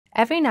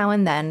Every now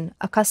and then,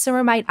 a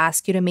customer might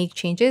ask you to make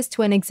changes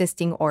to an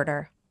existing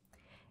order.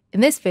 In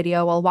this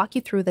video, I'll walk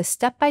you through the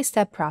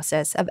step-by-step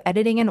process of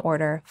editing an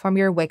order from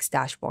your Wix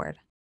dashboard.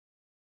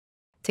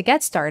 To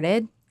get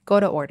started, go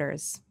to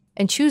Orders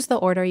and choose the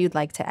order you'd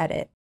like to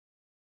edit.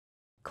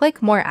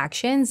 Click More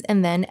Actions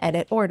and then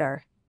Edit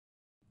Order.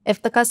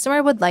 If the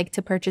customer would like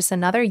to purchase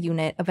another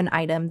unit of an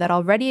item that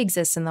already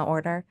exists in the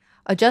order,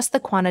 adjust the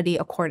quantity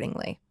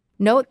accordingly.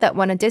 Note that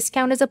when a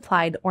discount is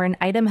applied or an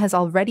item has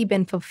already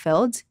been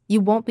fulfilled,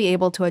 you won't be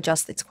able to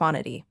adjust its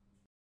quantity.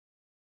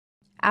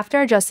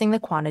 After adjusting the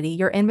quantity,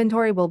 your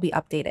inventory will be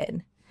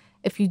updated.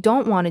 If you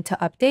don't want it to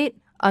update,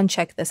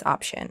 uncheck this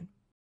option.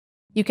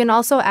 You can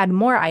also add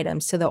more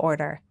items to the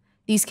order.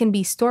 These can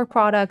be store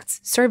products,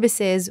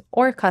 services,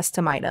 or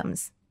custom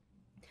items.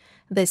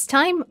 This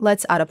time,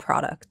 let's add a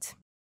product.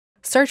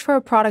 Search for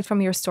a product from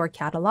your store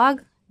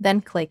catalog,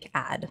 then click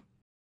Add.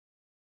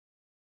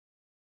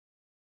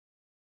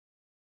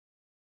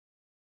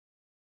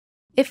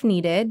 If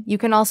needed, you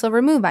can also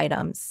remove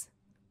items.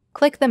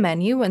 Click the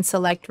menu and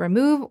select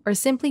Remove or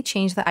simply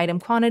change the item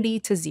quantity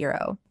to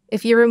 0.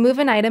 If you remove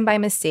an item by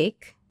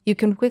mistake, you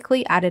can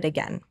quickly add it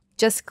again.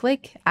 Just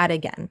click Add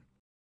Again.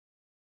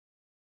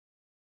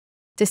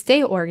 To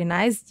stay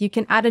organized, you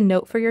can add a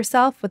note for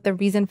yourself with the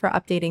reason for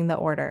updating the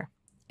order.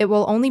 It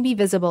will only be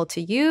visible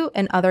to you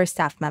and other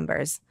staff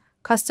members.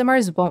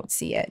 Customers won't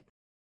see it.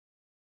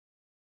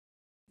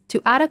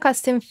 To add a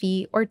custom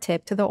fee or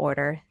tip to the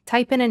order,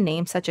 type in a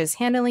name such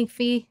as handling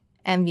fee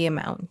and the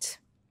amount.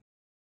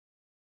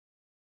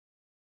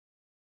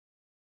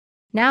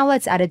 Now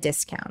let's add a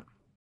discount.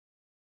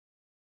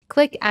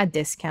 Click Add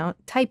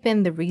Discount, type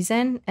in the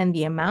reason and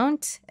the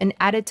amount, and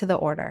add it to the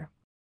order.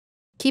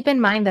 Keep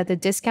in mind that the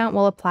discount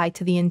will apply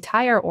to the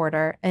entire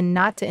order and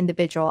not to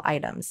individual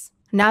items.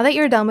 Now that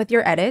you're done with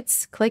your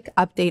edits, click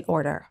Update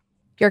Order.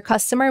 Your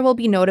customer will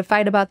be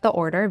notified about the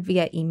order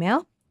via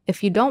email.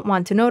 If you don't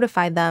want to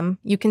notify them,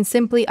 you can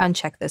simply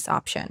uncheck this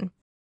option.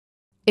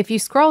 If you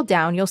scroll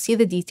down, you'll see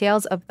the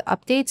details of the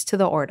updates to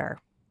the order.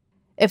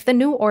 If the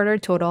new order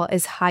total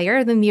is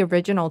higher than the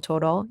original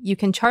total, you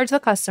can charge the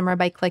customer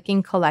by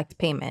clicking Collect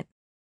Payment.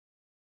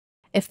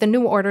 If the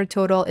new order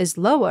total is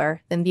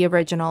lower than the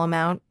original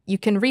amount, you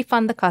can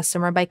refund the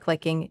customer by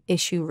clicking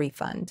Issue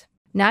Refund.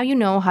 Now you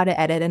know how to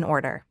edit an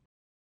order.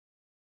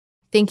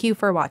 Thank you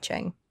for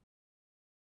watching.